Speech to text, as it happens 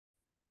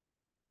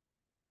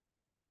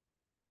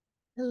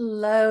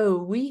Hello,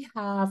 we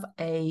have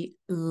a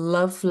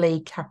lovely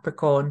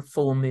Capricorn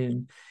full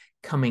moon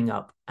coming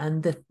up,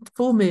 and the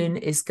full moon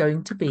is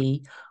going to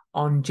be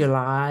on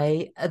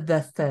July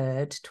the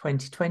 3rd,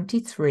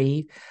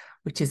 2023,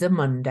 which is a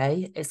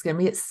Monday. It's going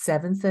to be at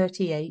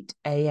 7:38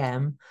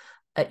 a.m.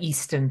 at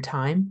Eastern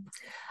time,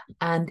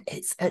 and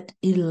it's at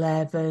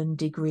 11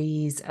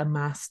 degrees, a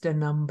master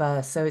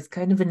number. So it's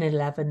kind of an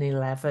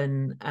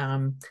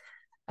 11:11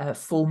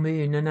 full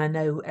moon. And I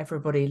know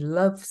everybody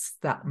loves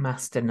that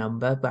master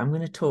number, but I'm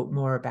going to talk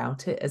more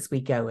about it as we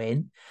go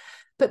in.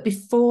 But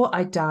before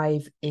I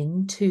dive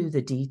into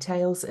the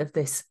details of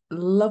this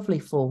lovely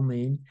full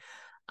moon,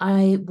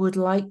 I would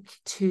like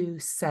to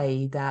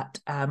say that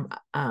I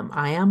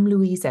am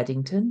Louise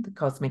Eddington, the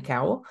Cosmic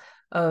Owl.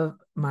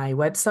 My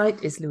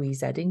website is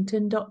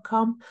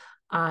louiseeddington.com.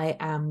 I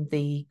am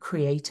the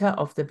creator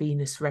of the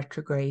Venus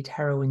Retrograde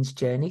Heroine's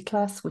Journey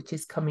class, which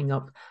is coming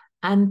up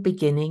and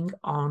beginning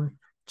on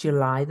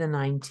July the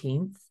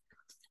 19th.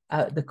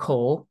 The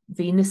call,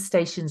 Venus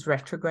stations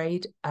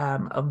retrograde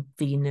on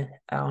Venus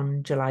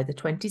on July the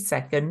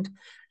 22nd.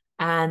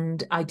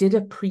 And I did a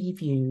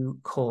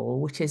preview call,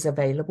 which is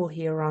available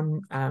here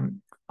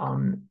on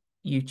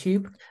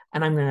YouTube.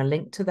 And I'm going to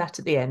link to that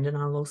at the end, and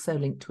I'll also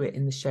link to it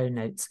in the show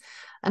notes.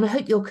 And I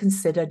hope you'll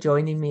consider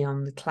joining me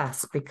on the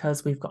class,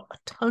 because we've got a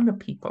ton of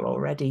people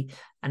already,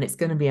 and it's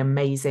going to be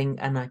amazing.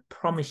 And I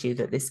promise you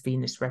that this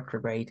Venus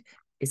retrograde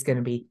is going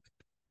to be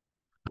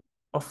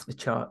off the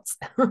charts.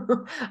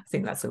 I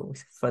think that's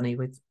always funny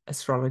with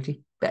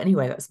astrology. But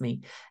anyway, that's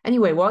me.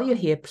 Anyway, while you're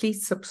here,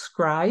 please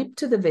subscribe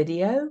to the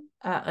video,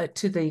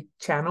 to the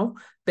channel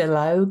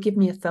below. Give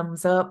me a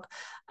thumbs up,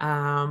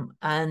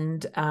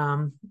 and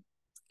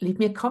leave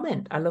me a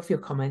comment. I love your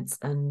comments,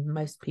 and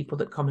most people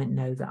that comment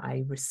know that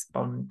I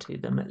respond to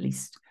them, at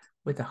least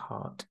with a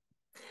heart.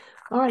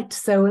 All right,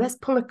 so let's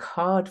pull a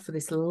card for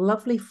this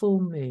lovely full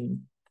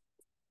moon.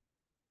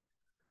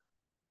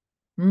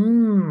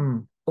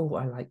 Oh,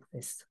 I like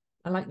this.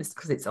 I like this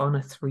because it's on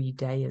a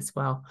 3-day as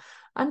well.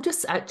 I'm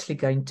just actually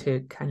going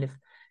to kind of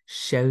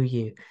show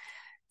you.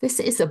 This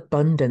is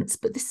abundance,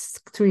 but this is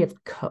 3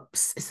 of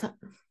Cups. Is that?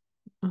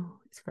 Oh,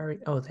 it's very,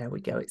 oh, there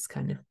we go. It's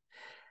kind of,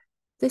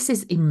 this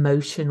is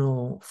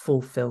emotional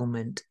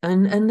fulfillment.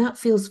 And that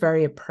feels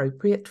very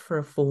appropriate for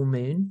a full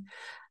moon.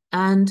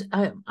 And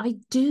I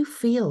do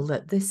feel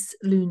that this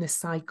lunar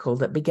cycle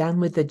that began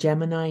with the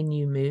Gemini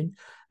new moon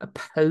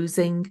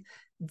opposing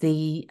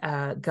the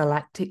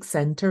galactic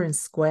center and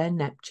square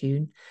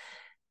Neptune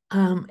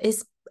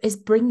is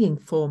bringing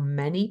for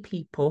many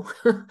people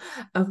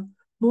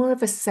more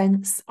of a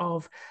sense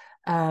of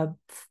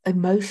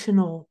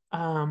emotional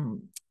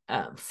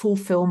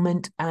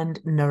fulfillment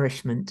and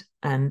nourishment.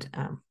 And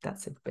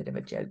that's a bit of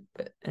a joke,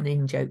 but an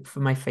in-joke for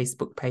my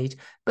Facebook page.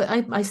 But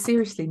I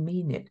seriously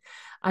mean it.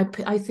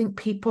 I think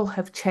people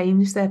have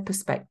changed their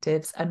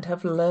perspectives and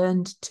have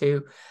learned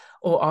to,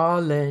 or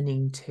are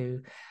learning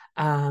to,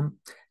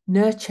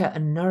 nurture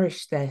and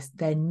nourish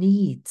their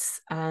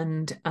needs,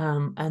 and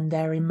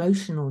their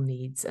emotional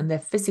needs, and their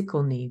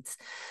physical needs,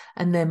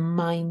 and their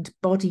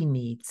mind-body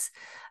needs.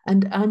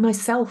 And I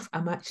myself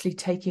am actually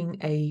taking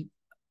a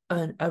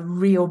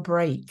real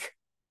break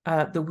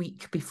the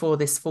week before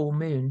this full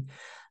moon.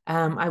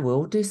 I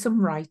will do some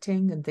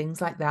writing and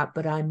things like that,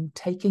 but I'm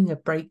taking a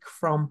break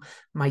from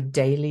my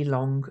daily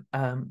long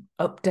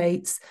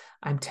updates.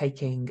 I'm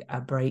taking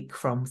a break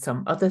from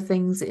some other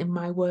things in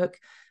my work,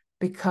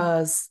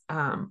 because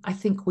I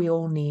think we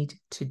all need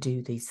to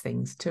do these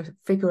things to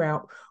figure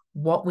out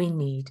what we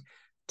need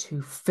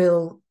to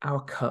fill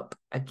our cup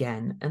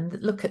again. And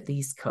look at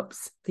these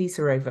cups. These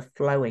are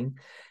overflowing.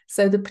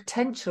 So the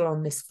potential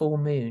on this full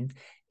moon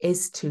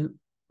is to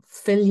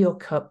fill your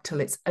cup till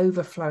it's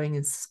overflowing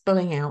and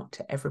spilling out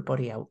to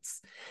everybody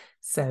else.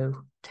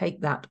 So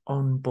take that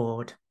on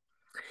board.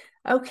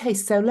 Okay,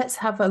 so let's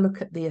have a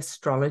look at the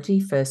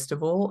astrology first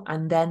of all,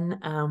 and then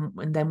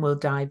we'll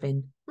dive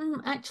in.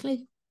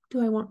 Actually,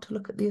 do I want to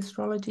look at the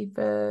astrology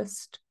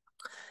first?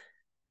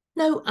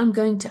 No, I'm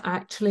going to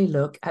actually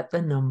look at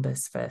the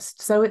numbers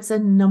first. So it's a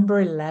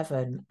number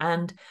 11,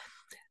 and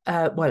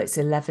well, it's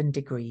 11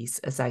 degrees,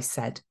 as I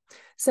said.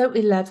 So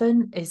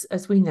 11 is,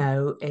 as we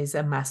know, is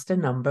a master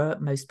number.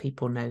 Most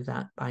people know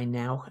that by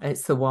now.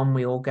 It's the one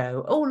we all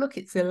go, oh, look,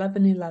 it's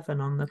 11:11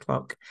 on the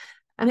clock.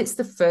 And it's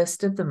the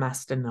first of the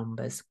master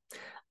numbers.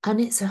 And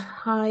it's a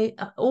high,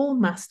 all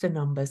master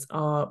numbers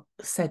are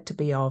said to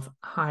be of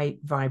high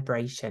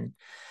vibration.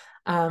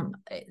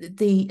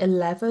 The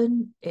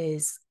 11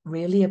 is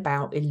really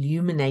about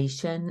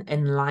illumination,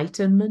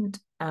 enlightenment,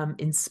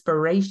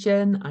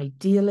 inspiration,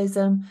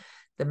 idealism,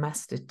 the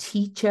master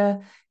teacher.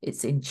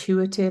 It's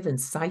intuitive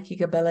and psychic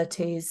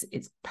abilities,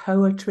 it's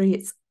poetry,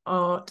 it's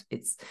art,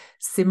 it's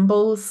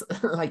symbols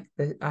like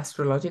the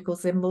astrological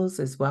symbols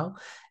as well,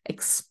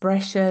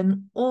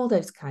 expression, all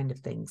those kind of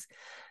things.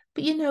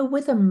 But you know,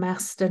 with a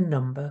master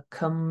number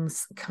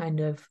comes kind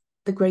of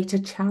the greater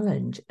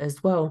challenge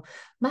as well.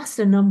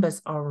 Master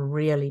numbers are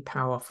really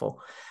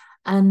powerful.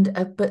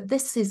 And but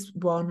this is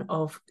one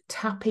of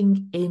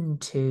tapping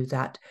into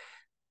that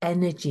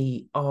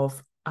energy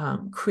of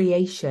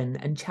creation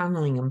and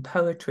channeling and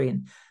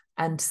poetry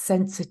and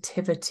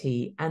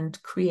sensitivity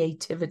and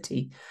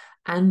creativity,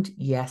 and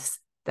yes,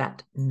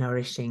 that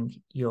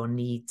nourishing your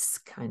needs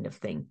kind of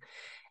thing.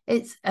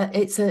 It's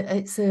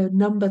a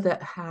number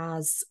that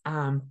has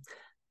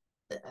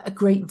a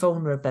great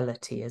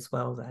vulnerability as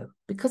well, though,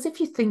 because if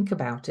you think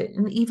about it,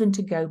 and even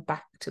to go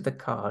back to the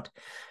card,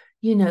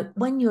 you know,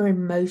 when you're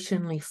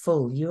emotionally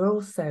full, you're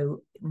also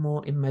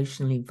more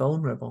emotionally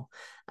vulnerable.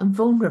 And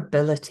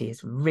vulnerability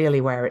is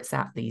really where it's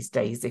at these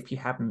days, if you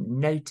haven't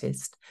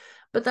noticed.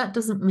 But that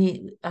doesn't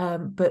mean,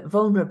 but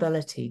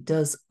vulnerability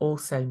does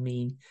also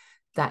mean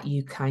that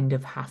you kind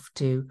of have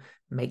to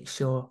make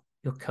sure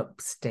your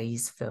cup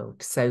stays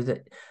filled so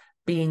that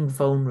being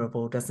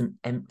vulnerable doesn't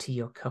empty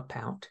your cup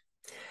out.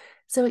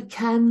 So it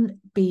can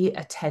be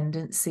a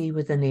tendency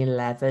with an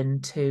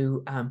 11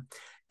 to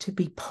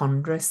be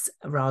ponderous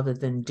rather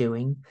than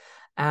doing.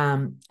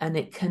 And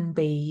it can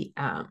be,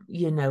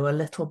 you know, a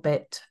little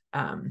bit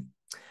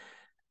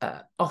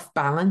off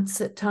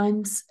balance at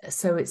times.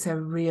 So it's a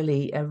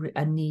really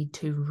a need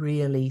to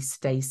really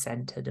stay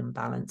centered and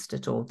balanced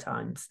at all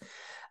times,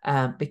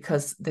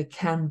 because there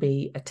can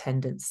be a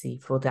tendency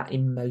for that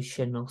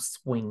emotional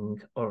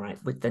swing, all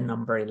right, with the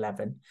number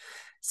 11.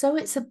 So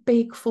it's a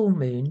big full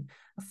moon.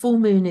 A full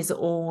moon is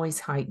always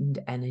heightened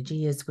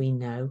energy, as we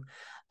know.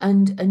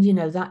 And you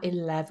know, that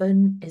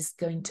 11 is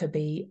going to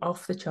be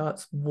off the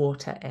charts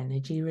water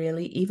energy,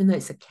 really, even though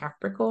it's a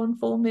Capricorn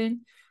full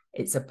moon.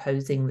 It's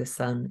opposing the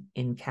sun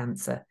in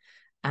Cancer,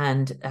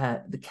 and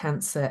the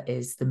Cancer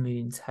is the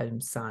moon's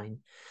home sign.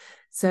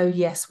 So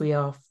yes, we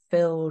are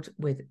filled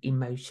with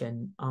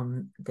emotion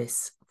on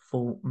this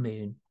full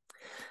moon.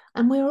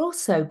 And we've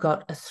also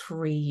got a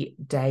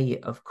 3-day,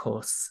 of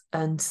course.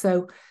 And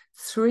so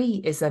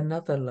 3 is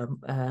another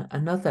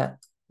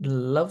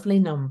lovely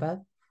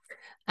number.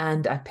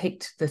 And I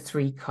picked the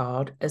 3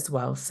 card as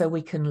well, so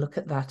we can look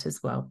at that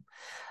as well.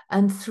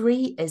 And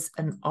 3 is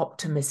an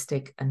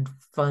optimistic and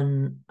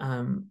fun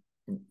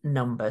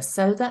number.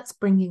 So that's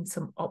bringing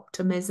some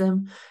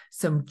optimism,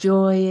 some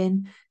joy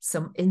in,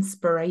 some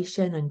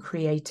inspiration and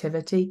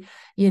creativity.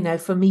 You know,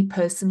 for me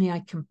personally, I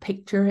can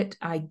picture it.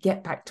 I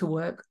get back to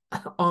work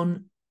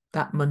on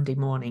that Monday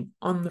morning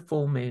on the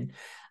full moon.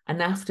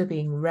 And after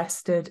being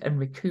rested and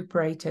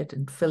recuperated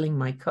and filling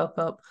my cup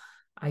up,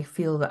 I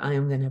feel that I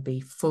am going to be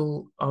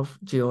full of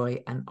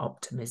joy and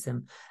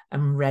optimism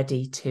and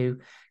ready to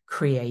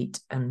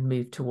create and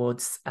move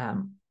towards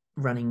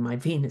running my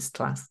Venus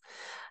class.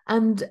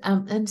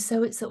 And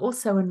so it's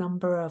also a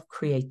number of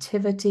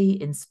creativity,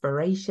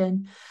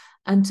 inspiration,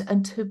 and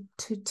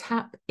to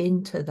tap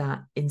into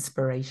that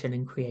inspiration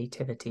and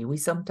creativity. We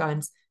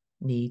sometimes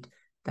need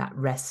that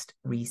rest,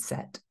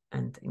 reset,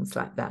 and things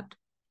like that.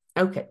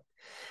 Okay.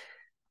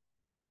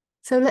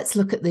 So let's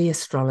look at the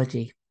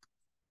astrology.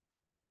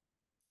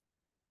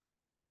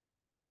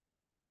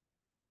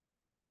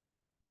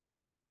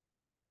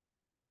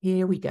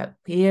 Here we go.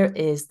 Here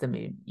is the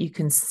moon. You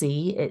can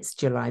see it's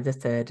July the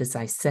 3rd, as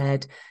I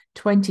said,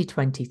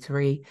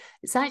 2023.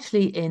 It's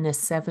actually in a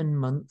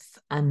 7-month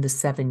and the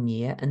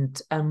 7-year. And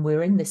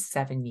we're in this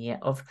 7-year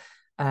of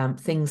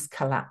things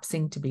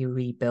collapsing to be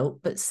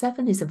rebuilt. But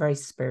 7 is a very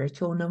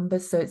spiritual number.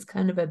 So it's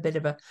kind of a bit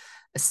of a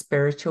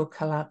spiritual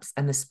collapse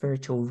and a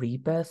spiritual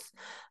rebirth.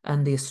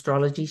 And the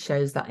astrology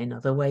shows that in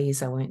other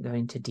ways. I won't go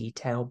into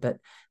detail, but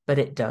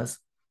it does.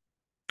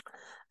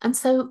 And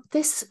so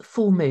this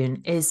full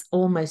moon is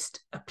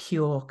almost a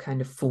pure kind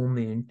of full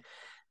moon.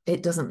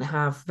 It doesn't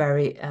have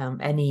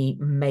any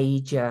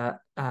major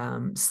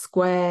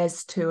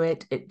squares to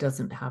it. It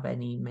doesn't have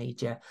any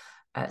major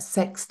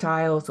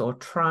sextiles or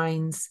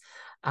trines.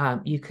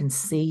 You can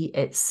see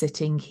it's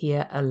sitting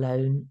here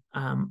alone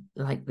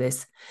like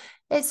this.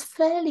 It's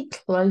fairly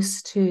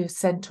close to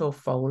Centaur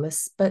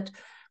Folus, but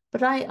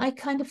I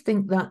kind of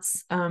think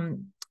that's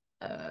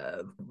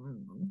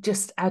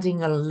just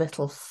adding a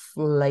little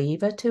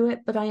flavor to it,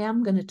 but I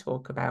am going to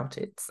talk about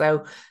it.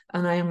 So,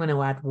 and I am going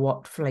to add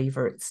what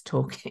flavor it's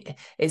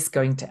is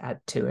going to add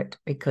to it,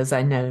 because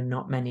I know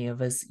not many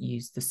of us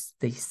use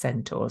the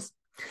centaurs.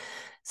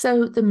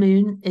 So the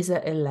moon is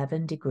at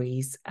 11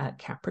 degrees at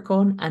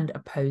Capricorn and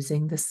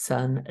opposing the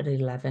sun at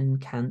 11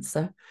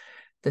 Cancer,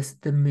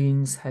 the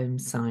moon's home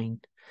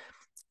sign.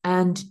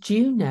 And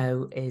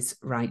Juno is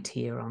right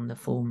here on the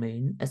full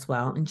moon as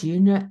well. And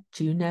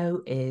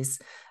Juno is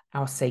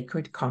our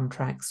sacred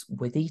contracts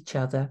with each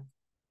other.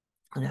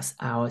 And that's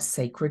our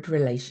sacred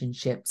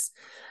relationships.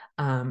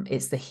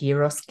 It's the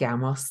Hieros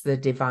Gamos, the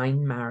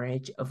divine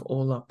marriage of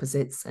all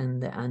opposites,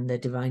 and the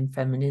divine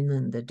feminine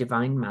and the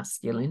divine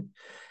masculine.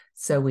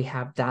 So we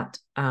have that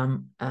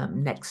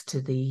next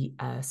to the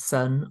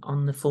sun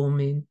on the full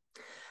moon.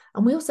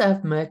 And we also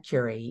have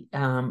Mercury,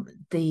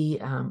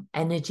 the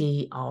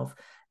energy of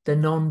the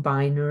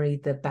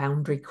non-binary, the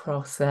boundary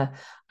crosser,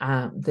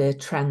 the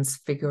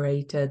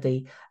transfigurator,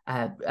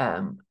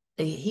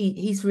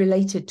 he's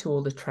related to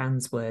all the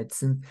trans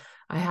words. And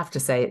I have to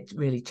say it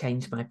really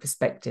changed my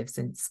perspective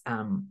since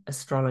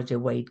astrologer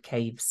Wade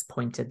Caves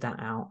pointed that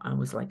out. I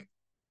was like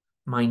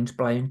mind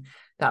blown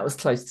that was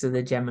close to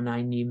the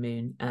Gemini new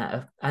moon,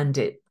 and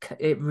it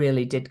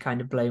really did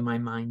kind of blow my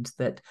mind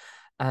that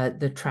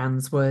the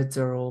trans words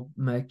are all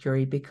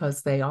Mercury,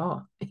 because they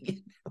are.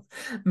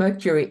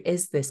 Mercury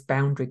is this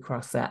boundary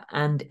crosser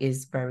and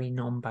is very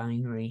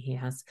non-binary. He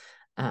has,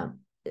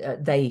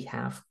 they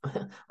have,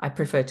 I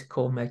prefer to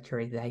call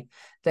Mercury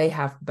they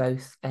have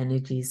both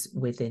energies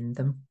within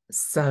them.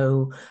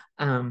 So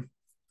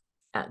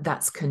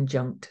that's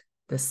conjunct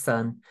the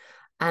sun.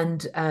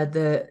 And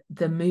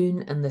the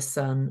moon and the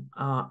sun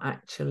are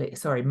actually,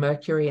 sorry,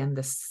 Mercury and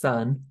the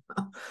sun,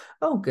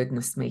 oh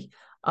goodness me,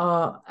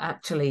 are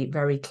actually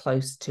very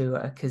close to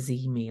a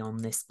cazimi on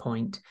this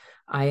point.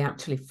 I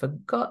actually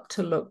forgot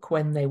to look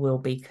when they will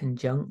be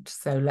conjunct,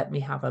 so let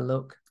me have a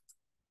look.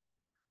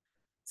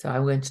 So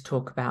I'm going to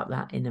talk about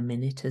that in a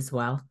minute as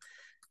well.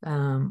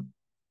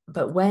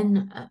 But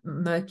when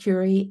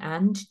Mercury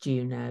and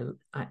Juno,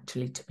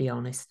 actually, to be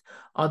honest,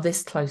 are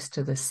this close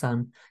to the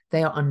sun,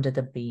 they are under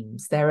the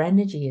beams. Their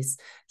energy is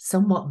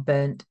somewhat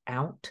burnt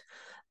out,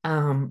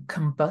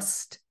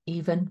 combust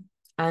even.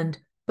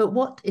 But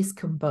what is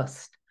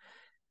combust?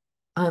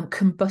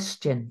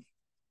 Combustion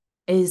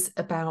is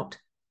about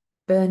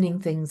burning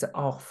things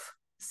off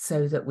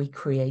so that we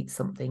create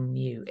something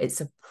new.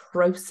 It's a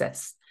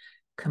process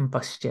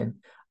combustion.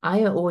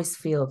 I always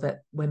feel that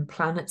when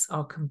planets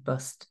are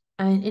combust,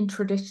 and in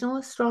traditional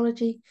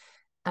astrology,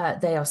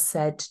 they are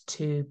said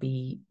to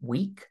be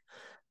weak,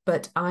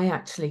 but I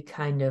actually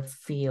kind of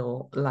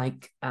feel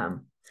like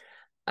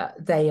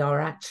they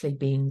are actually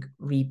being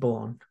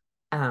reborn.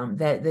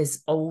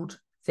 There's old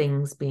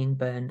things being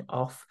burned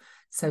off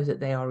so that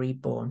they are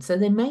reborn. So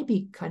they may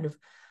be kind of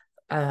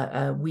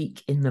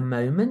weak in the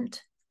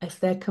moment if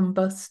they're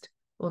combust,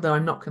 although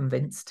I'm not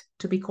convinced,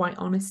 to be quite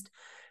honest.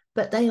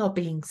 But they are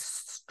being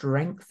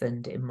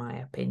strengthened, in my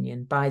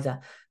opinion, by the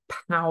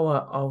power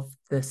of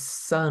the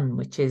sun,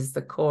 which is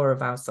the core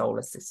of our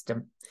solar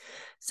system.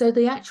 So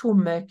the actual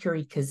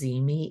Mercury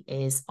cazimi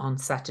is on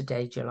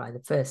Saturday, July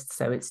the 1st.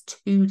 So it's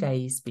 2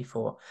 days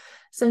before.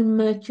 So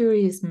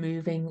Mercury is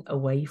moving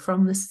away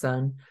from the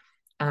sun,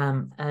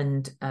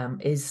 and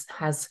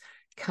has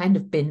kind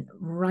of been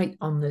right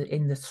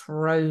in the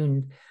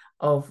throne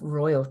of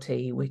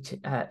royalty, which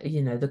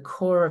the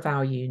core of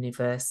our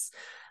universe,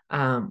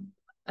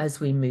 as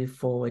we move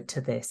forward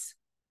to this.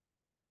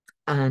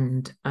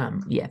 And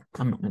yeah,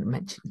 I'm not going to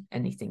mention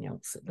anything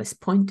else at this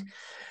point.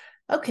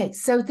 Okay,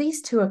 so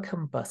these two are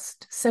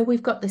combust. So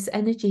we've got this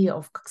energy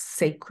of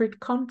sacred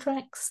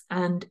contracts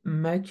and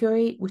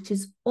Mercury, which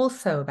is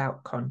also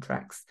about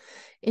contracts.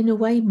 In a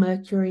way,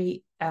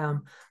 Mercury,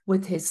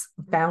 with his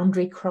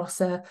boundary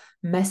crosser,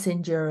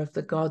 messenger of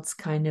the gods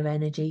kind of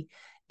energy,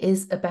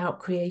 is about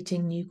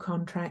creating new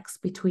contracts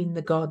between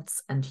the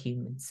gods and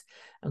humans.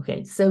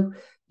 Okay, so,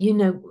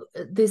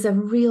 there's a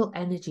real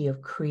energy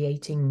of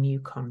creating new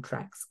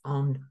contracts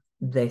on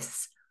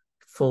this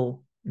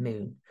full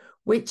moon,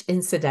 which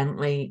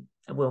incidentally,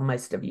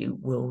 most of you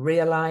will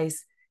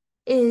realize,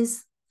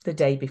 is the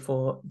day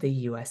before the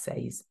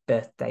USA's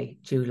birthday,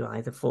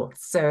 July the 4th.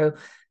 So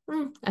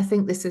I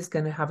think this is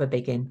going to have a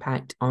big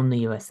impact on the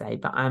USA,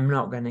 but I'm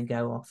not going to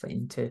go off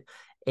into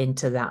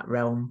that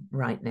realm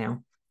right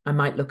now. I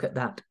might look at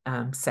that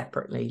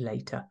separately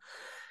later.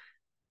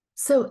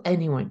 So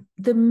anyway,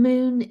 the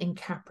moon in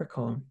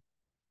Capricorn.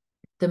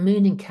 The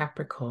moon in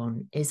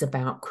Capricorn is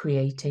about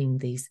creating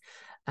this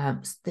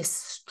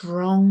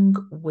strong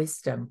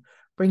wisdom,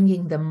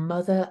 bringing the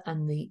mother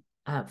and the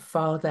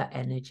father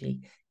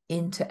energy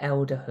into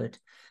elderhood.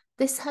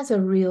 This has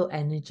a real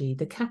energy.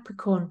 The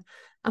Capricorn,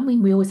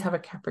 we always have a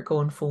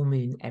Capricorn full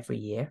moon every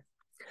year,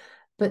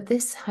 but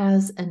this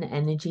has an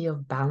energy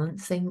of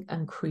balancing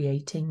and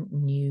creating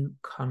new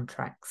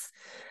contracts.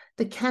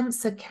 The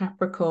Cancer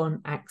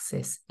Capricorn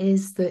axis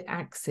is the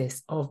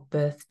axis of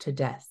birth to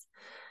death.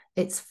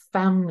 It's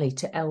family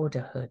to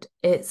elderhood.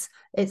 It's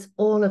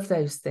all of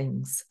those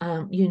things.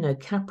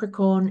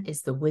 Capricorn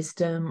is the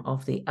wisdom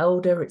of the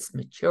elder, it's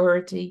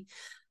maturity,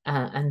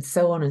 and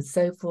so on and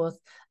so forth.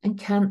 And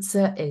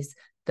Cancer is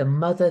the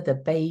mother, the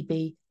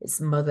baby, it's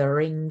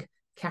mothering.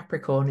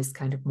 Capricorn is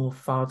kind of more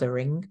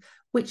fathering,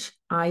 which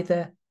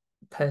either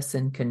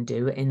person can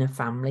do in a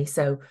family.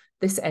 So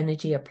this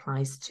energy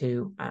applies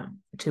to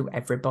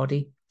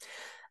everybody.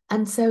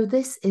 And so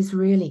this is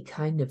really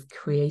kind of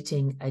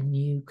creating a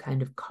new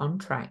kind of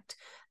contract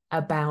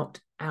about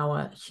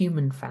our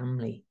human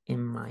family,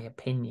 in my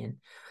opinion,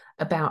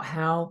 about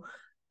how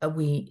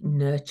we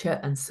nurture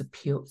and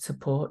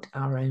support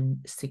our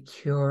own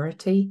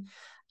security,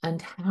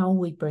 and how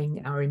we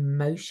bring our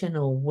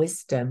emotional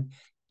wisdom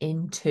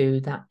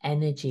into that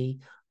energy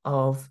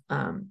of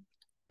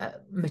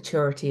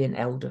maturity and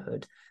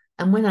elderhood.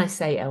 And when I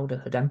say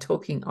elderhood, I'm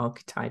talking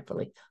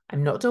archetypally.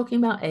 I'm not talking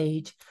about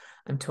age.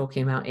 I'm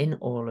talking about in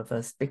all of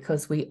us,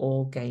 because we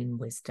all gain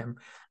wisdom,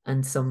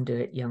 and some do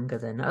it younger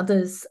than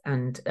others,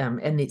 and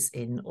it's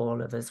in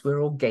all of us. We're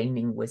all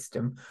gaining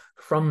wisdom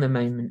from the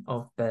moment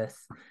of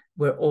birth.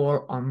 We're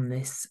all on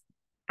this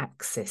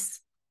axis,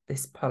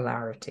 this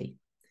polarity.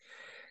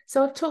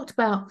 So I've talked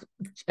about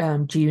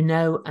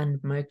Juno and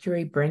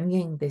Mercury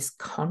bringing this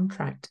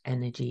contract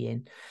energy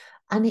in.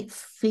 And it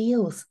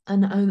feels,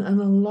 and a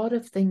lot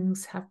of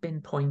things have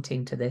been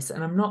pointing to this,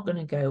 and I'm not going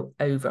to go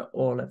over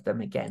all of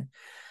them again,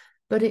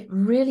 but it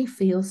really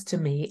feels to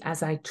me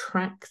as I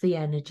track the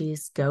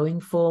energies going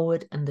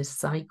forward and the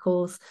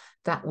cycles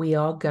that we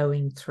are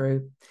going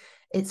through,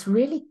 it's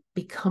really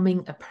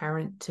becoming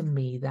apparent to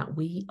me that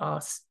we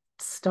are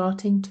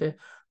starting to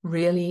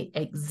really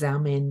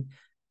examine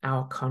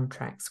our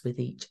contracts with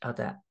each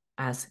other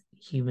as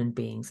human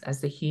beings, as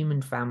the human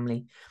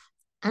family,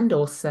 and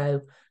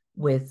also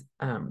with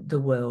the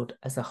world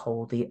as a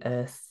whole, the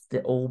earth,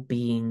 all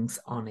beings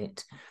on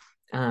it.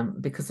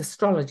 Because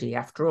astrology,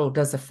 after all,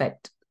 does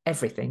affect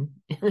everything.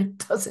 It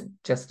doesn't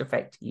just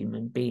affect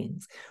human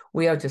beings.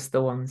 We are just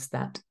the ones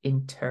that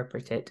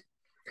interpret it.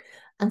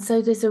 And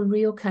so there's a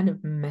real kind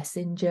of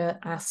messenger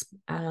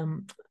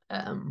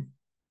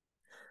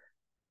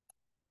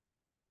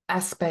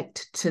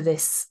aspect to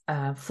this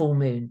full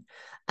moon.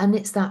 And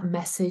it's that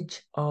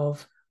message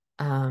of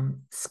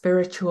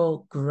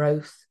spiritual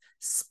growth,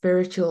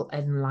 spiritual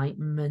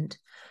enlightenment.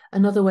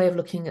 Another way of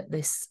looking at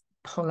this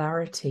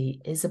polarity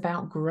is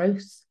about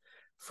growth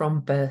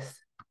from birth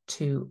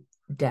to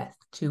death,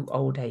 to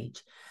old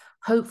age.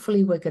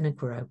 Hopefully we're going to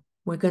grow.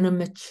 We're going to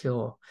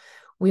mature.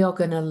 We are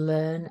going to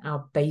learn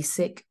our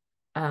basic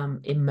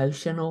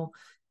emotional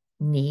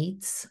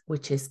needs,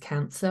 which is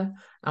Cancer,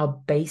 our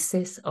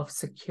basis of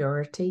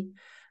security,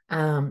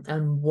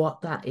 and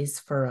what that is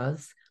for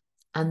us.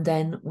 And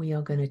then we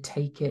are going to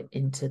take it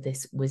into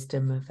this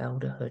wisdom of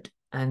elderhood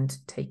and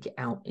take it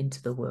out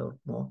into the world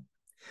more.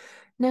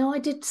 Now, I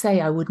did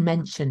say I would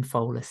mention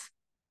Pholus.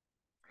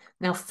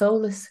 Now,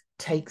 Pholus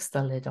takes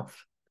the lid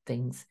off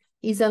things.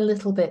 He's a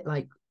little bit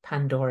like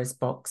Pandora's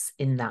box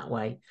in that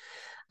way.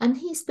 And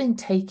he's been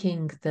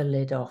taking the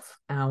lid off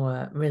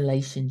our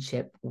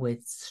relationship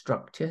with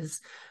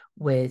structures,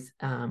 with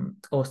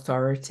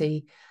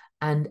authority,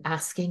 and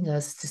asking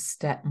us to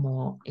step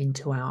more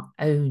into our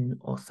own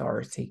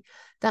authority.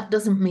 That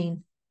doesn't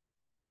mean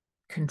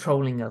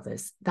controlling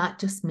others. That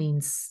just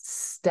means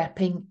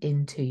stepping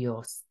into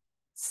your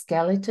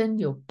skeleton,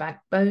 your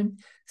backbone,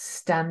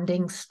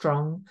 standing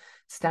strong,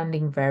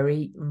 standing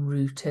very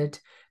rooted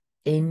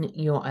in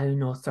your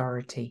own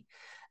authority.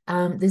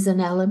 There's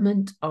an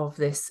element of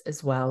this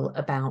as well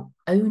about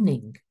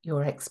owning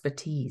your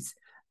expertise,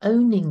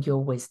 owning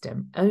your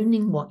wisdom,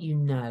 owning what you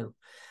know.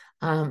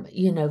 Our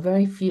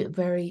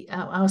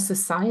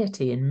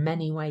society in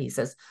many ways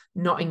has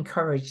not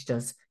encouraged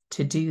us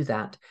to do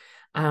that.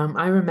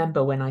 I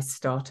remember when I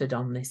started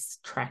on this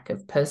track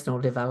of personal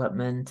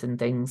development and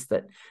things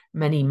that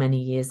many,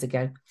 many years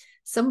ago,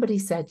 somebody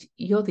said,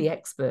 "You're the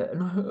expert."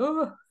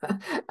 And,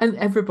 and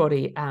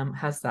everybody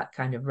has that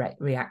kind of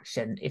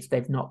reaction if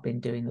they've not been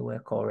doing the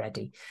work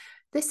already.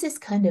 This is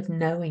kind of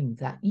knowing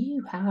that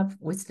you have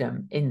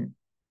wisdom in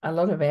a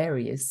lot of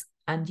areas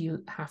and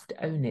you have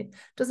to own it.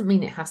 Doesn't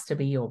mean it has to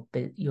be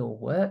your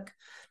work,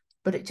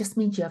 but it just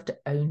means you have to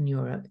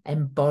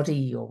embody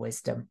your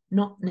wisdom,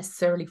 not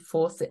necessarily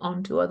force it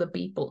onto other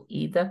people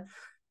either.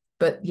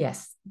 But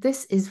yes,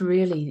 this is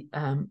really,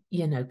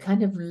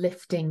 kind of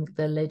lifting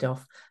the lid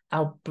off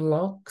our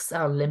blocks,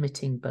 our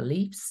limiting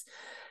beliefs.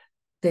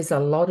 There's a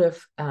lot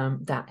of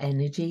that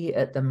energy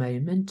at the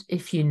moment.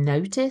 If you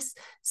notice,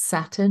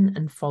 Saturn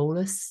and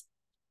Pholus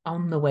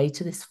on the way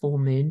to this full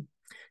moon.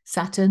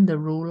 Saturn, the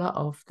ruler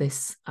of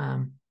this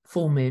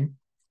full moon,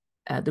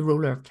 the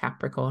ruler of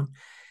Capricorn,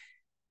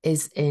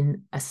 is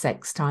in a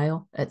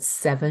sextile at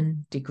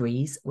 7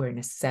 degrees. We're in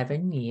a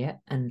 7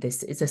 year, and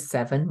this is a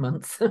 7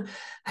 month.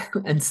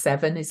 And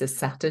 7 is a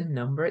Saturn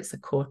number. It's a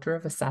quarter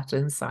of a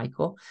Saturn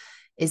cycle.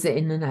 Is it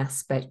in an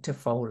aspect to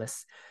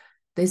Pholus?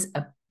 There's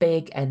a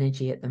big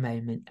energy at the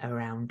moment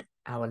around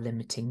our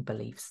limiting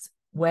beliefs,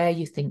 where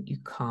you think you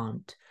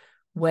can't,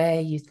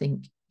 where you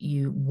think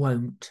you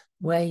won't,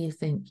 where you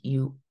think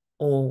you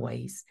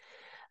always,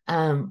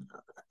 and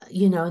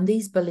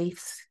these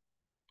beliefs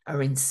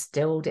are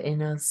instilled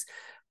in us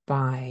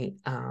by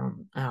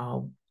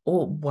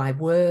by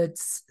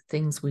words,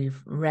 things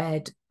we've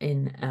read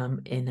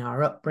in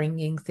our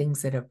upbringing,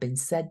 things that have been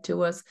said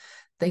to us,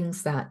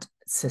 things that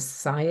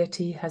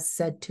society has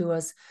said to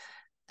us.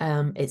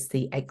 It's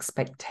the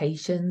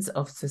expectations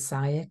of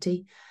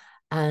society.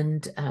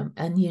 And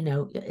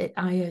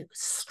I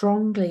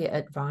strongly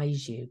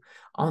advise you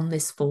on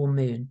this full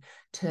moon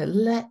to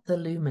let the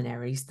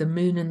luminaries, the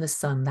moon and the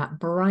sun, that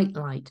bright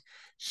light,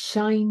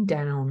 shine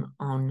down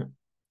on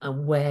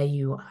where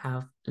you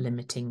have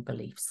limiting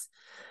beliefs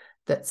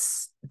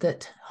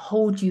that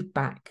hold you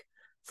back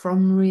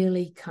from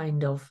really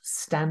kind of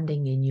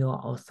standing in your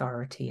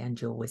authority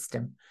and your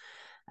wisdom.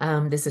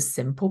 There's a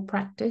simple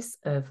practice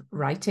of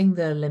writing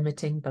the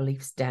limiting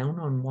beliefs down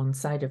on one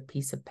side of a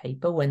piece of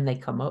paper when they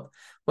come up,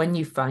 when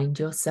you find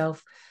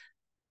yourself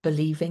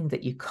believing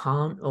that you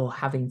can't or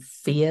having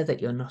fear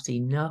that you're not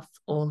enough,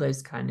 all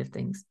those kind of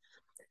things.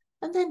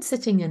 And then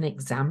sitting and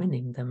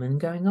examining them and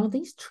going, are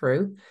these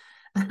true?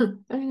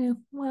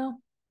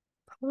 Well,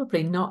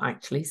 probably not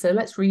actually. So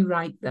let's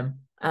rewrite them.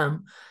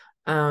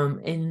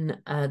 in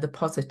the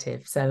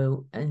positive,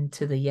 so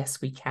into the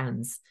yes we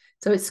cans.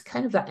 So it's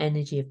kind of that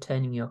energy of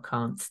turning your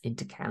can'ts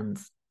into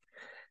cans.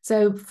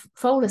 So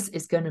Pholus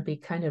is going to be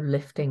kind of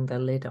lifting the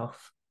lid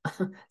off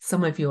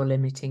some of your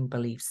limiting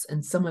beliefs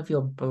and some of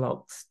your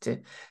blocks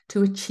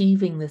to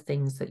achieving the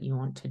things that you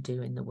want to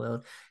do in the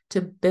world,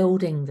 to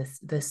building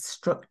the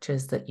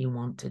structures that you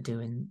want to do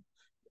in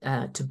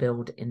to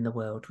build in the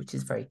world, which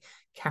is very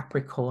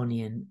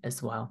Capricornian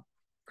as well.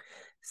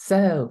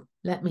 So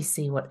let me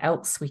see what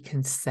else we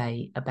can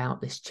say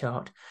about this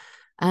chart.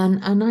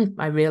 And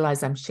I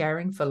realize I'm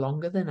sharing for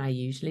longer than I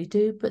usually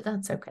do, but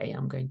that's okay.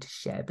 I'm going to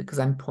share because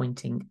I'm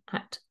pointing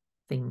at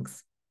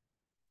things.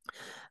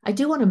 I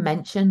do want to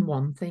mention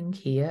one thing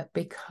here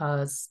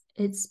because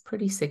it's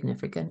pretty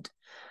significant.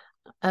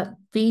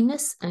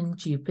 Venus and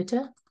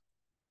Jupiter,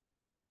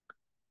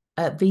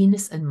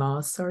 Venus and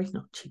Mars, sorry,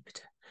 not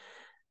Jupiter,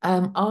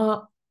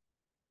 are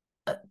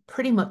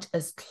pretty much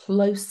as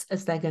close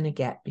as they're going to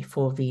get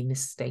before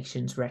Venus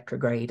stations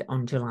retrograde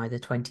on July the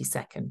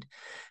 22nd,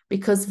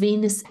 because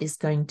Venus is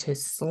going to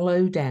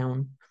slow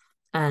down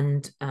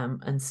and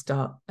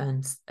start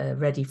and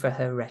ready for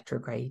her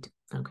retrograde.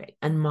 Okay,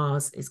 and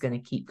Mars is going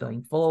to keep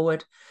going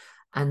forward,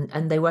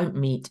 and they won't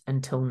meet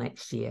until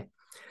next year.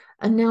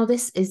 And now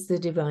this is the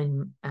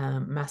divine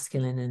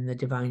masculine and the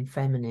divine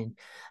feminine,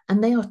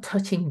 and they are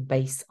touching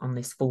base on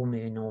this full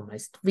moon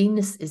almost.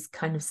 Venus is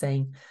kind of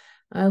saying,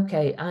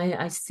 okay,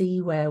 I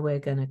see where we're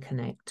going to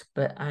connect,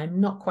 but I'm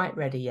not quite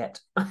ready yet.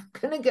 I'm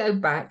going to go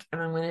back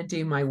and I'm going to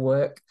do my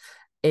work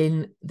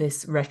in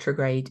this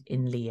retrograde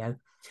in Leo.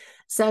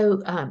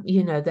 So,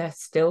 you know, they're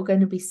still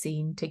going to be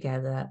seen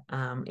together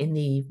in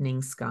the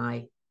evening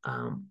sky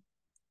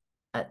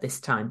at this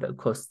time. But of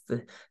course,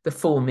 the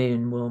full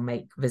moon will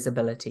make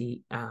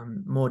visibility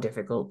more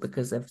difficult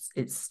because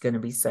it's going to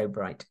be so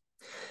bright.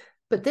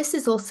 But this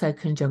is also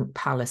conjunct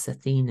Pallas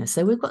Athena.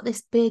 So we've got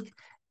this big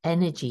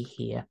energy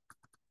here,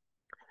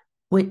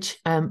 which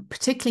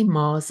particularly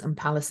Mars and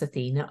Pallas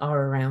Athena are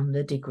around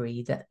the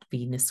degree that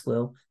Venus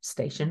will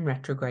station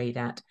retrograde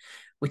at,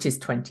 which is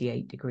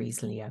 28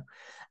 degrees Leo.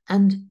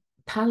 And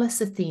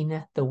Pallas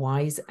Athena, the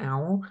wise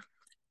owl,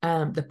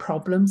 the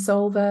problem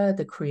solver,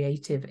 the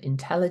creative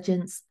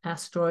intelligence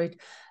asteroid,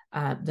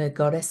 the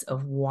goddess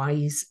of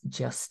wise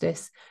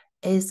justice,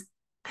 is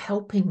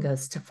helping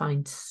us to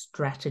find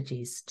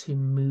strategies to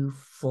move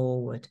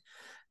forward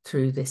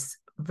through this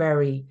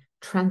very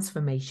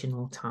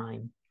transformational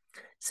time.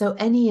 So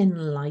any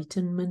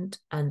enlightenment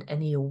and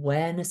any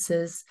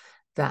awarenesses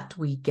that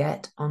we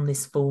get on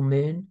this full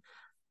moon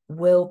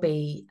will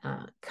be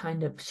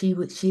kind of, she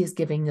is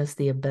giving us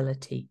the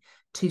ability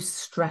to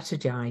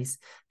strategize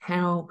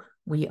how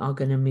we are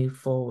going to move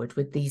forward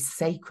with these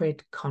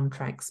sacred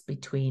contracts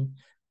between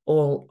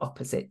all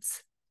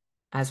opposites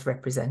as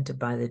represented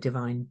by the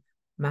divine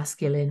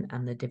masculine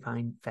and the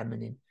divine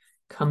feminine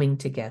coming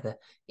together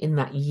in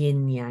that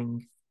yin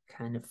yang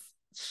kind of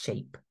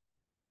shape.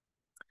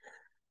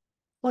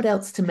 What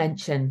else to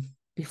mention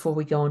before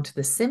we go on to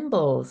the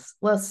symbols?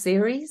 Well,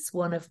 Ceres,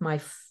 one of my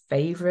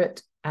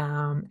favorite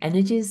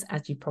energies,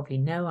 as you probably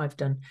know. I'm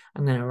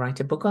going to write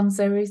a book on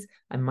Ceres.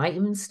 I might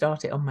even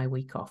start it on my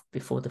week off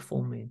before the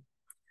full moon.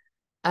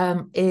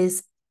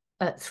 Is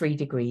at 3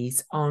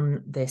 degrees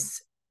on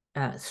this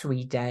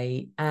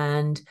 3-day,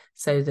 and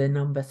so the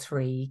number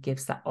 3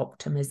 gives that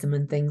optimism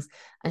and things,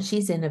 and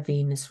she's in a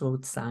Venus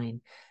ruled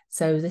sign.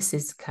 So this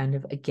is kind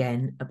of,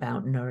 again,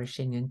 about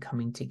nourishing and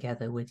coming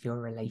together with your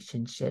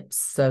relationships.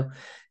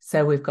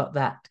 So we've got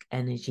that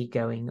energy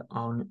going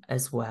on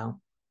as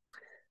well.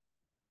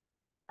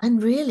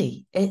 And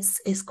really,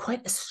 it's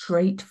quite a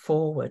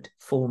straightforward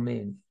full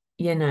moon.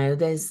 You know,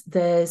 there's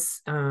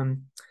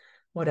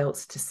what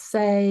else to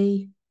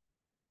say?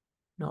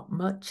 Not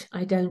much,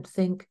 I don't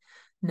think.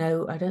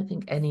 No, I don't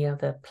think any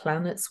other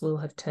planets will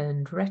have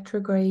turned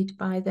retrograde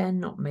by then,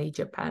 not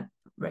major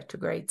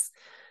retrogrades.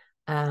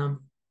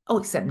 Oh,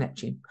 except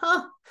Neptune.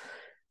 Huh?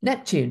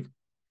 Neptune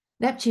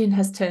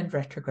has turned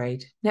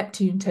retrograde.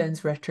 Neptune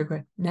turns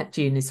retrograde.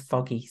 Neptune is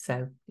foggy,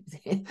 so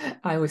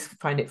I always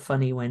find it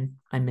funny when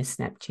I miss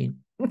Neptune.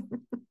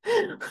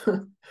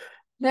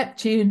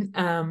 Neptune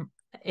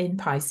in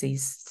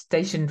Pisces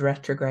stationed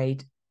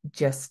retrograde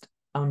just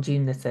on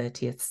June the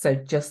 30th, so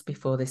just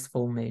before this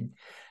full moon,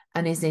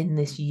 and is in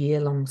this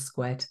year-long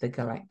square to the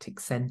galactic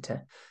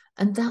center.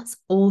 And that's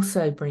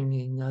also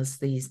bringing us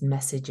these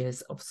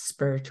messages of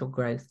spiritual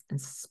growth and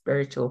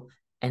spiritual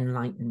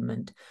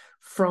enlightenment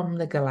from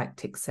the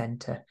galactic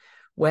center,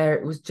 where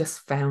it was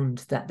just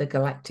found that the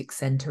galactic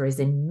center is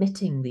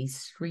emitting these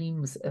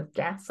streams of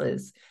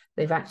gases.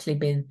 They've actually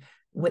been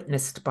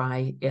witnessed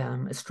by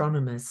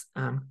astronomers.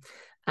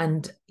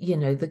 And, you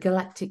know, the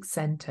galactic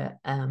center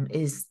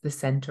is the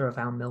center of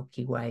our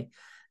Milky Way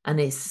and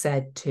is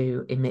said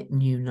to emit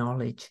new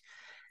knowledge.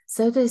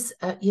 So there's,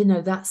 you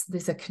know,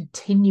 there's a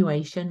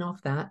continuation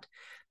of that.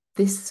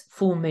 This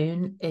full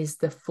moon is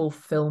the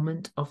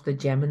fulfillment of the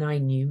Gemini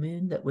new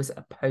moon that was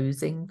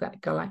opposing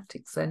that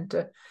galactic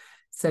center.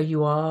 So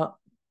you are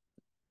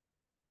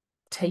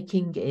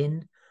taking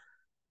in,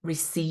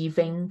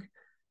 receiving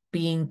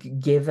being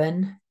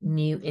given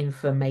new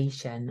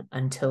information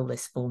until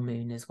this full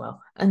moon as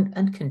well,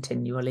 and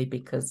continually,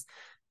 because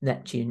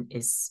Neptune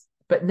is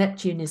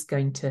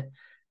going to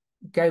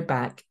go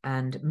back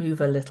and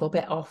move a little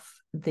bit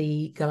off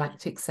the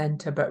galactic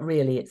center, but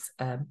really it's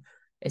a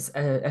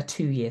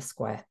 2-year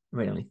square,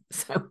 really.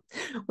 So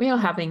we are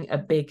having a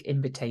big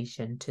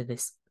invitation to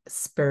this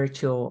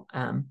spiritual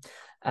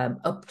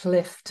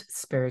uplift,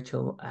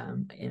 spiritual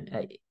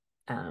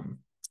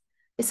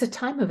it's a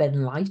time of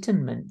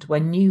enlightenment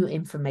when new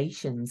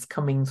information's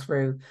coming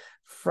through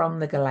from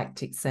the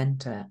galactic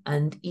center,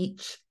 and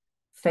each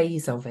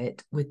phase of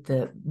it with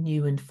the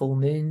new and full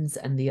moons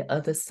and the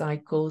other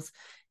cycles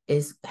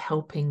is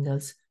helping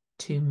us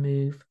to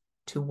move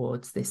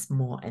towards this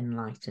more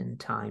enlightened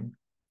time.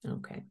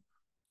 Okay.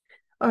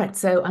 All right,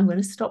 so I'm going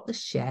to stop the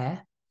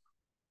share,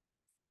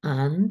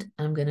 and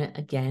I'm going to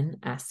again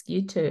ask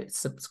you to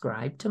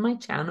subscribe to my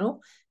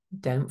channel.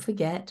 Don't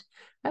forget,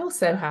 I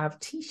also have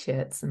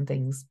t-shirts and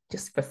things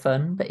just for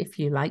fun, but if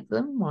you like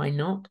them, why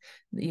not?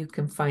 You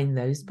can find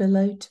those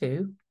below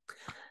too.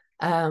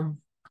 I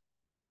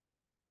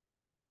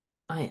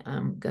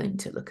am going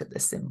to look at the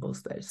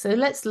symbols though. So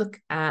let's look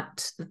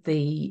at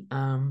the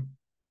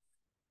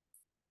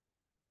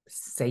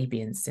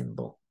Sabian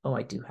symbol. Oh,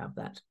 I do have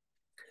that.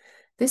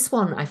 This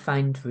one I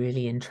find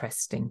really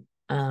interesting.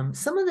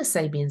 Some of the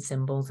Sabian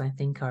symbols I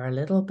think are a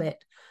little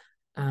bit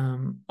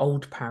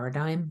old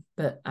paradigm,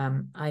 but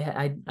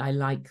I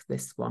like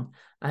this one.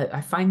 I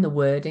find the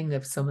wording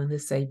of some of the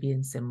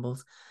Sabian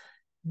symbols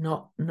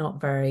not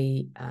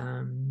very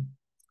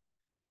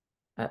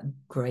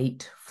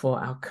great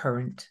for our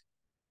current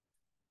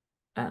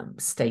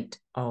state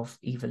of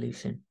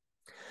evolution.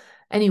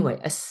 Anyway,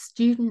 a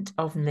student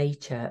of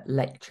nature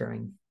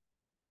lecturing.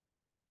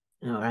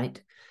 All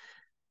right.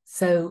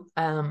 So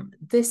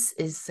this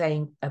is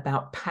saying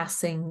about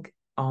passing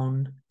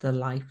on the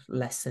life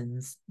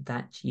lessons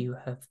that you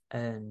have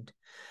earned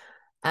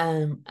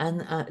and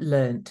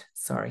learned,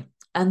 sorry.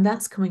 And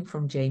that's coming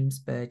from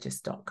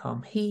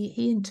jamesburgess.com.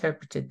 He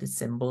interpreted the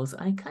symbols.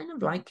 I kind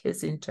of like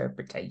his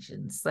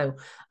interpretations, so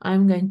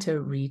I'm going to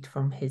read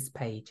from his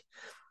page.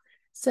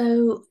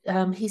 So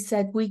he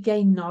said, we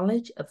gain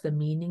knowledge of the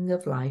meaning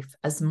of life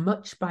as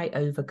much by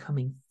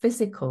overcoming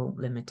physical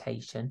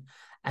limitation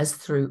as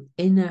through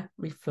inner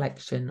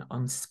reflection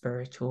on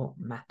spiritual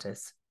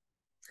matters.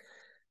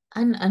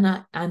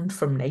 And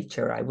from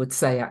nature, I would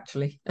say,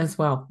 actually, as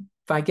well.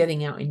 By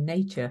getting out in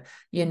nature,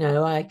 you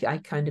know, I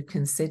kind of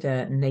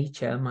consider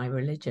nature my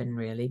religion,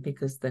 really,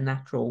 because the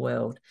natural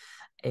world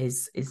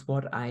is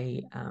what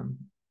I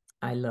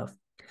love.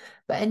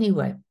 But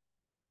anyway,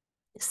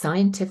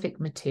 scientific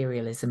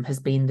materialism has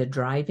been the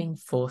driving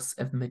force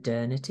of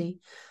modernity,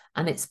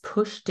 and its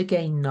push to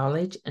gain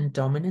knowledge and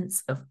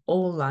dominance of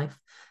all life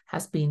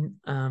has been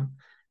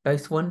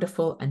both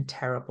wonderful and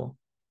terrible.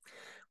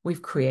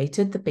 We've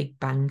created the Big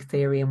Bang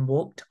Theory and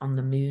walked on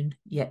the moon,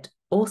 yet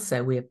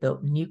also we have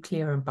built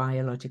nuclear and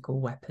biological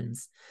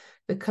weapons.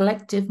 The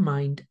collective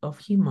mind of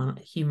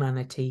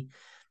humanity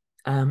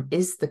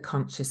is the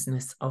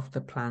consciousness of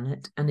the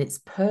planet, and its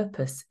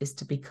purpose is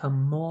to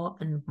become more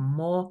and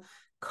more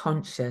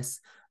conscious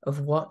of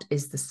what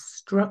is the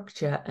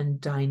structure and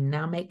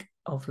dynamic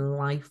of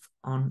life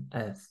on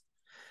Earth.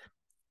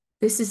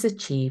 This is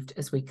achieved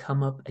as we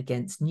come up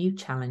against new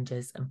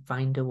challenges and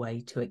find a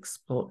way to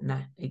exploit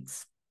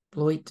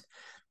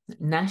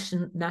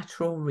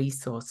natural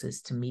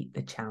resources to meet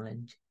the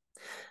challenge.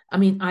 I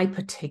mean, I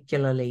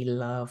particularly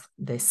love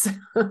this,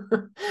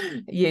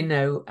 you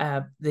know,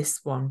 this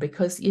one,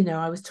 because, you know,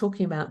 I was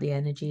talking about the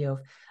energy of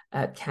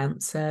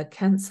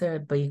Cancer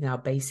being our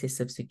basis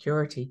of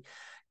security,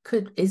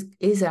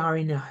 is our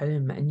inner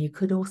home, and you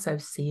could also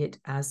see it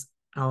as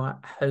our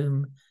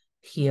home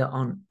here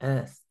on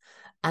Earth.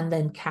 And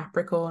then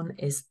Capricorn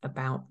is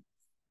about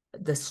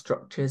the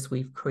structures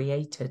we've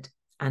created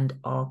and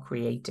are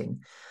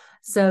creating.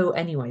 So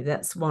anyway,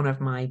 that's one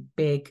of my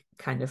big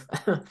kind of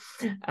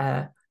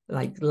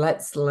like,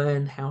 let's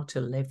learn how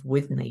to live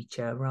with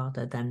nature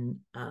rather than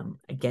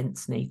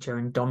against nature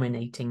and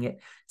dominating it.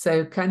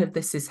 So kind of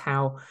this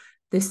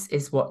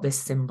is what this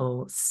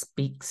symbol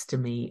speaks to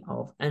me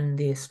of, and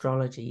the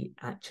astrology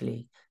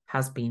actually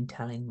has been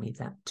telling me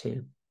that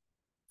too.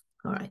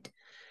 All right,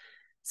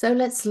 so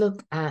let's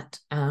look at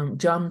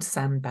John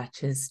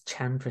Sandbach's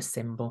Chandra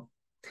symbol.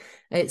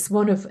 It's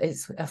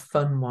a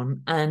fun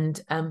one,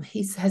 and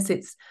he says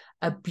it's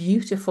a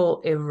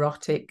beautiful,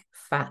 erotic,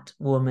 fat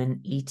woman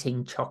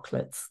eating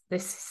chocolates.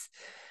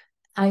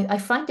 I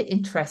find it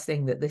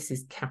interesting that this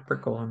is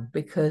Capricorn,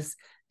 because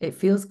it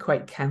feels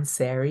quite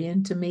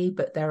Cancerian to me,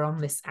 but they're on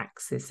this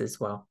axis as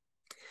well.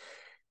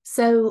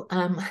 So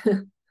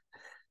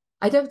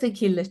I don't think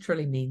he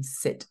literally means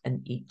sit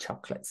and eat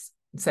chocolates.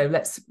 So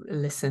let's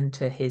listen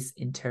to his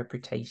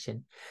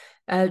interpretation.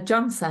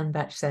 John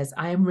Sandbach says,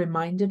 I am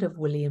reminded of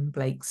William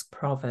Blake's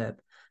proverb,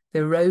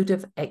 the road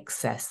of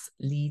excess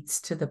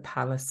leads to the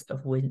palace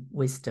of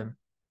wisdom.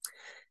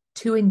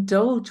 To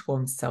indulge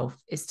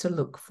oneself is to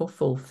look for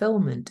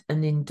fulfillment,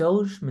 and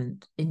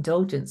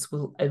indulgence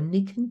will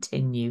only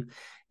continue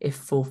if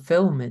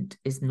fulfillment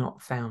is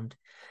not found.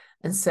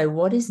 And so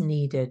what is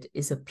needed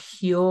is a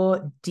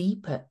pure,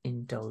 deeper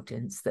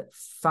indulgence that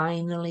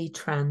finally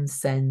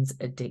transcends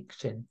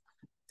addiction.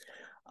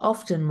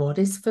 Often what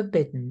is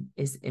forbidden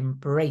is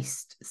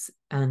embraced,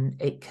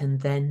 and it can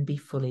then be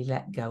fully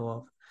let go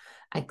of.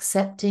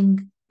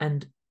 Accepting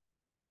and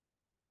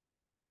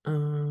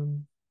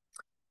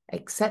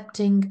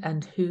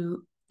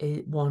who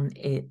one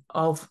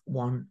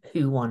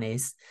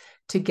is,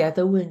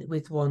 together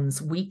with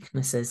one's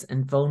weaknesses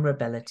and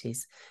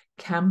vulnerabilities,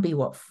 can be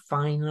what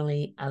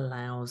finally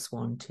allows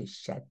one to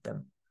shed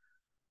them.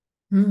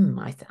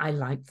 I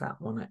like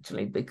that one,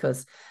 actually,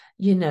 because,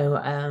 you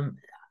know,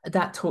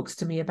 that talks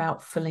to me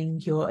about filling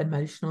your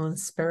emotional and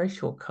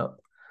spiritual cup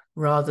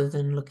rather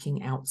than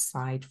looking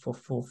outside for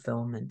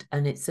fulfillment.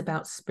 And it's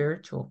about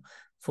spiritual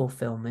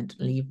fulfillment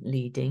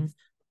leading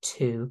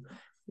to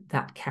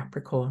that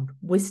Capricorn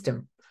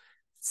wisdom.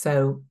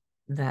 So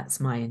that's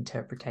my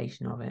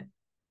interpretation of it.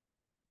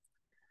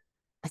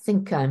 I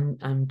think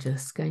I'm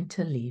just going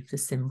to leave the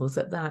symbols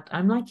at that.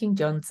 I'm liking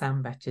John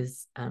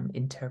Sandbach's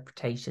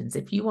interpretations.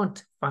 If you want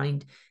to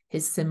find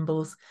his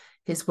symbols,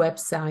 his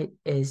website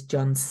is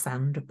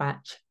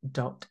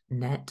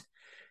johnsandbach.net.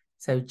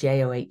 So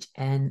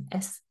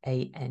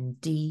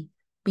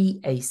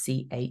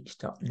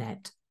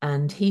JOHNSANDBACH.net.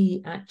 And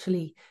he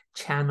actually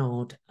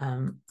channeled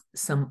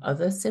some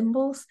other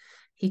symbols.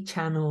 He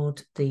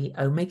channeled the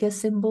Omega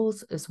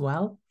symbols as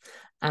well.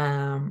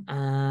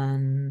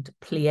 And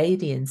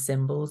Pleiadian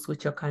symbols,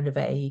 which are kind of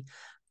a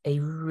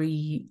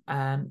channeling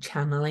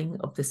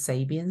of the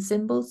Sabian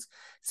symbols.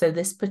 So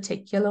this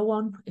particular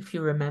one, if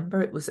you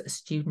remember, it was a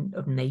student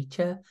of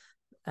nature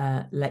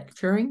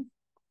lecturing.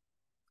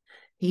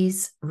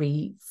 He's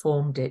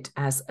reformed it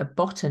as a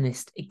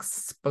botanist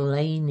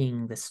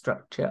explaining the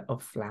structure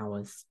of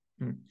flowers.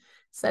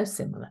 So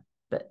similar,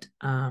 but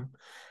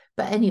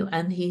anyway,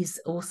 and he's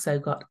also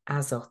got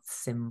Azoth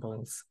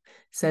symbols.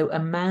 So a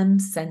man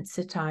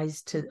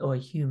sensitized to, or a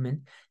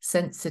human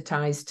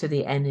sensitized to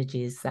the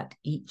energies that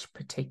each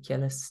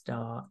particular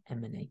star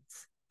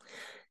emanates.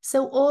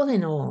 So all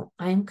in all,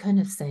 I'm kind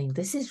of saying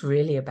this is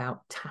really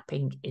about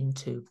tapping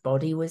into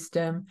body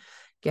wisdom,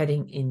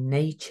 getting in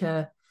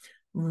nature,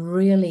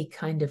 really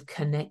kind of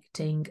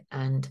connecting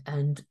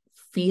and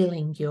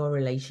feeling your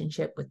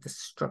relationship with the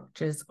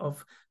structures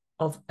of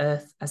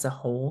Earth as a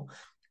whole,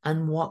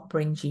 and what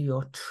brings you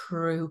your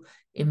true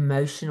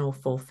emotional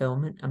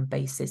fulfillment and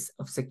basis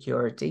of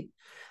security,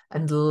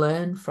 and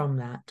learn from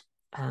that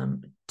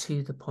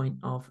to the point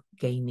of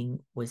gaining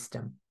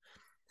wisdom.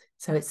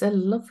 So it's a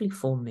lovely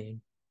full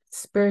moon,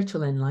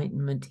 spiritual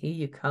enlightenment. Here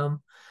you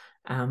come.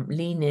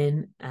 Lean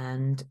in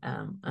and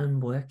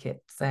work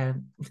it. So,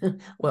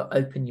 well,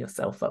 open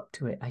yourself up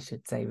to it, I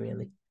should say,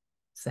 really.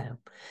 So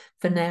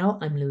for now,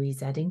 I'm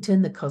Louise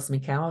Eddington, the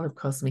Cosmic Owl of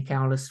Cosmic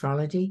Owl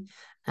Astrology,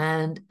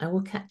 and I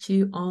will catch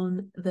you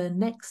on the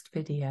next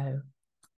video.